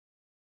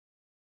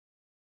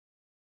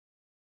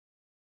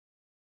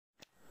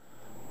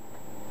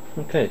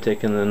Okay,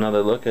 taking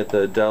another look at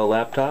the Dell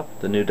laptop,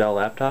 the new Dell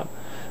laptop.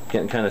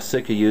 Getting kind of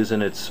sick of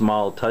using its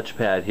small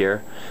touchpad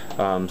here,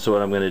 so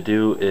what I'm going to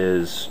do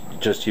is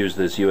just use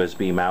this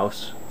USB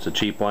mouse. It's a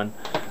cheap one.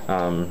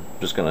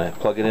 Just going to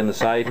plug it in the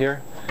side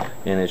here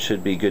and it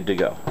should be good to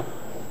go.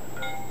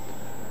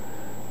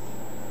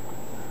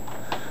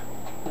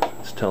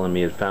 It's telling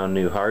me it found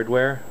new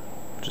hardware,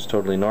 which is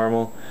totally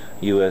normal.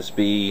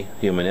 USB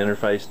human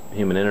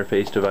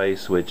interface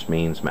device, which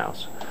means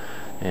mouse.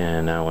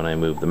 And now when I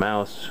move the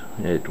mouse,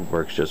 it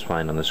works just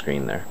fine on the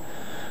screen there.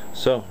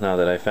 So now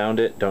that I found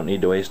it, don't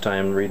need to waste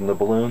time reading the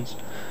balloons.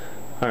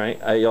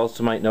 Alright, I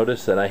also might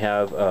notice that I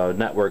have a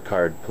network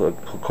cord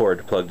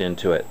plugged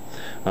into it.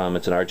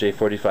 It's an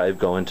RJ45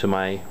 going to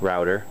my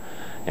router,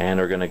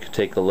 and we're going to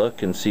take a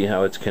look and see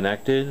how it's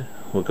connected.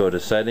 We'll go to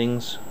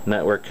settings,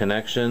 network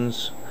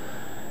connections,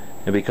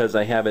 and because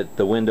I have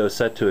the window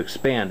set to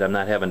expand, I'm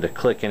not having to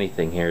click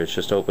anything here. It's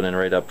just opening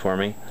right up for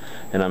me.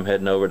 And I'm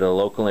heading over to the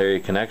local area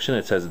connection.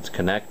 It says it's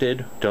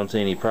connected. Don't see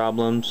any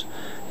problems.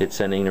 It's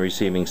sending and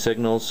receiving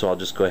signals, so I'll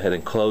just go ahead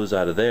and close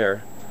out of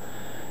there.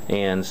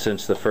 And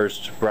since the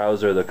first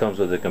browser that comes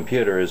with the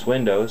computer is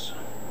Windows,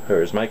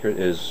 or is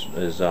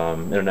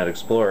Internet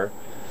Explorer,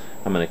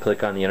 I'm going to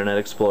click on the Internet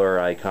Explorer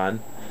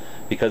icon.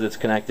 Because it's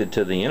connected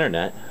to the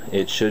internet,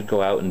 it should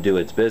go out and do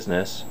its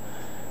business.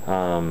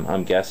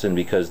 I'm guessing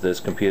because this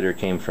computer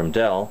came from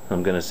Dell,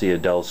 I'm going to see a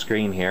Dell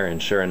screen here,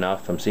 and sure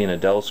enough, I'm seeing a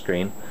Dell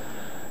screen.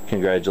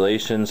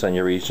 Congratulations on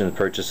your recent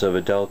purchase of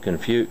a Dell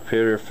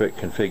computer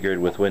configured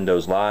with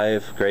Windows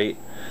Live. Great.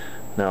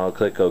 Now I'll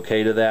click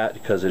OK to that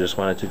because I just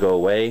want it to go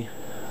away.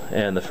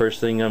 And the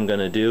first thing I'm going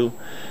to do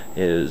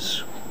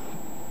is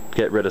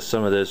get rid of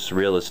some of this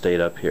real estate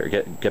up here.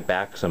 Get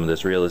back some of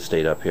this real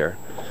estate up here.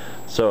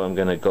 So I'm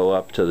going to go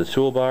up to the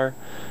toolbar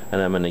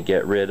and I'm going to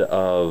get rid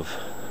of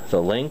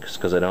the links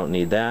because I don't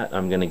need that.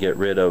 I'm going to get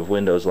rid of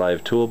Windows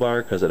Live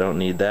Toolbar because I don't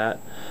need that.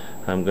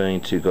 I'm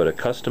going to go to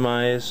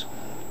Customize.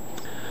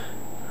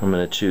 I'm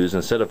going to choose,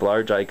 instead of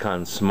large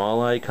icons,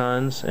 small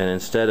icons, and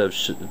instead of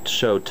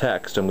show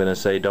text, I'm going to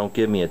say don't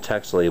give me a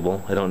text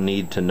label. I don't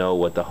need to know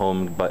what the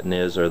home button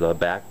is or the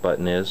back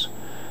button is.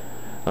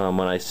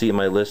 When I see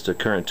my list of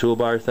current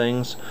toolbar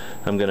things,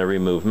 I'm going to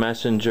remove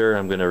Messenger,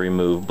 I'm going to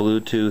remove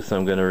Bluetooth,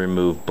 I'm going to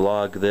remove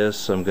blog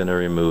this, I'm going to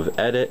remove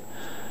edit.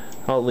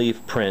 I'll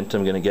leave print.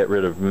 I'm going to get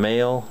rid of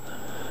mail.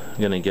 I'm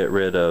going to get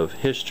rid of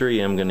history.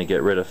 I'm going to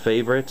get rid of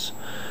favorites.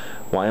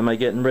 Why am I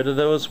getting rid of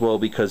those? Well,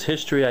 because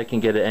history I can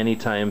get at any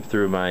time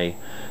through my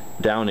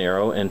down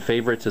arrow, and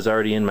favorites is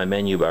already in my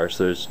menu bar,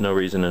 so there's no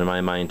reason in my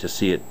mind to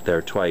see it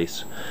there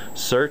twice.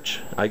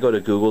 Search, I go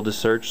to Google to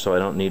search, so I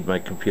don't need my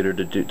computer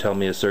to tell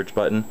me a search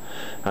button.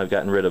 I've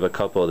gotten rid of a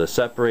couple of the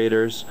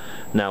separators.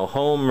 Now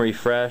home,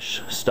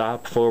 refresh,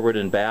 stop, forward,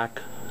 and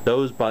back.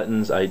 Those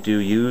buttons I do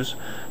use,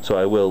 so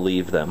I will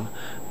leave them.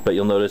 But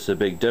you'll notice a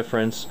big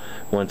difference.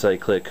 Once I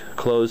click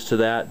close to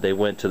that, they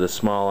went to the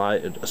small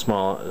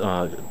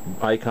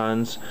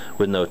icons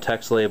with no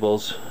text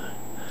labels.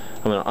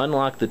 I'm going to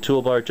unlock the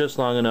toolbar just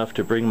long enough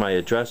to bring my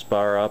address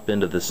bar up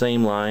into the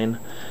same line,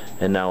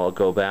 and now I'll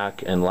go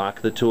back and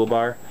lock the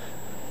toolbar.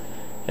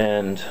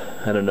 And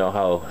I don't know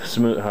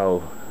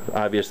how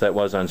obvious that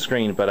was on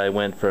screen, but I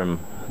went from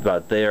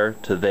about there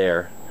to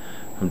there.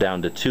 I'm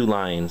down to 2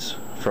 lines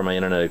for my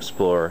Internet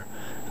Explorer,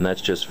 and that's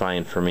just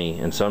fine for me.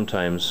 And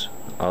sometimes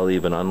I'll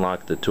even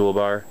unlock the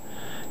toolbar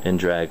and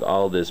drag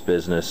all this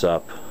business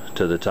up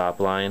to the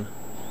top line,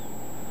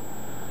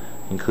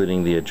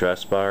 including the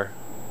address bar.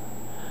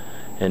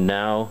 And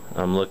now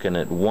I'm looking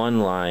at 1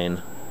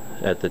 line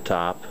at the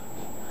top,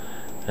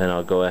 and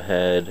I'll go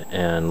ahead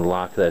and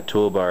lock that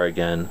toolbar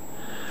again.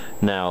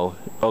 Now,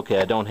 okay,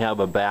 I don't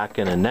have a back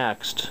and a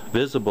next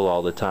visible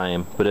all the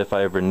time, but if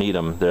I ever need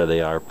them, there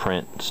they are.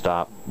 Print,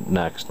 stop,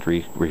 next,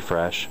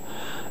 refresh.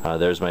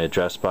 There's my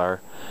address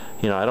bar.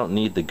 You know, I don't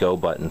need the go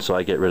button, so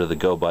I get rid of the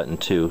go button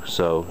too.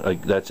 So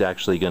that's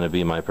actually going to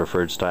be my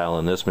preferred style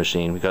in this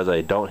machine because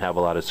I don't have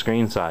a lot of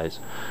screen size.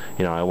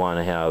 You know, I want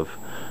to have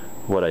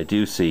what I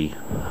do see.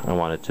 I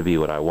want it to be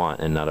what I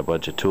want and not a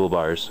bunch of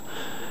toolbars.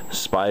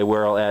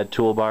 Spyware, I'll add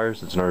toolbars.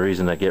 There's no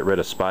reason to get rid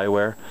of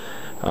spyware.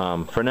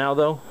 For now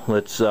though,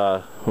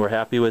 we're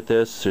happy with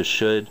this. It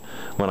should,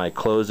 when I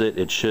close it,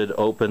 it should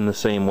open the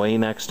same way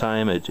next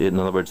time. In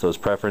other words, those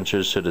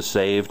preferences should have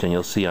saved, and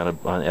you'll see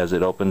as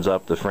it opens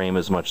up, the frame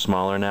is much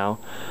smaller now.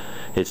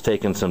 It's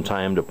taken some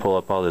time to pull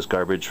up all this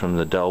garbage from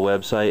the Dell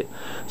website.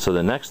 So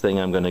the next thing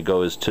I'm going to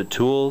go is to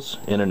Tools,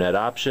 Internet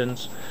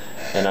Options,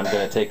 and I'm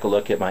going to take a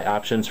look at my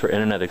options for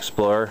Internet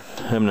Explorer.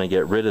 I'm going to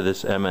get rid of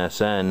this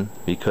MSN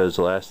because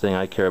the last thing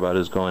I care about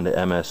is going to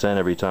MSN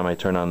every time I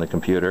turn on the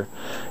computer.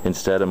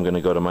 Instead, I'm going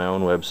to go to my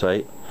own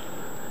website.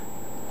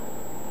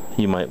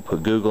 You might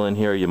put Google in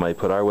here, you might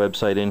put our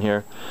website in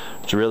here.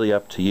 It's really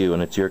up to you,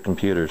 and it's your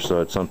computer,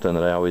 so it's something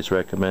that I always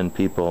recommend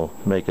people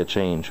make a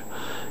change.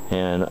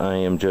 And I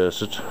am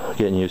just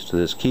getting used to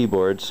this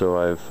keyboard, so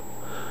I've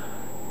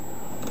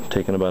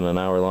taken about an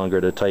hour longer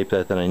to type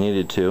that than I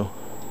needed to.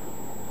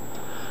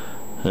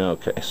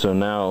 Okay, so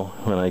now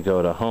when I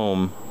go to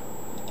home,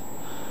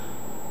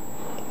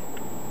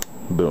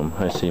 boom,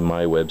 I see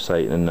my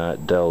website and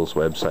not Dell's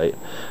website.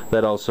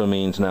 That also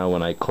means now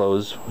when I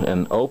close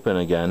and open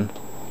again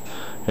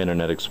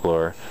Internet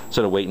Explorer,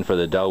 instead of waiting for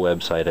the Dell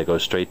website, I go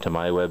straight to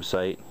my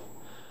website,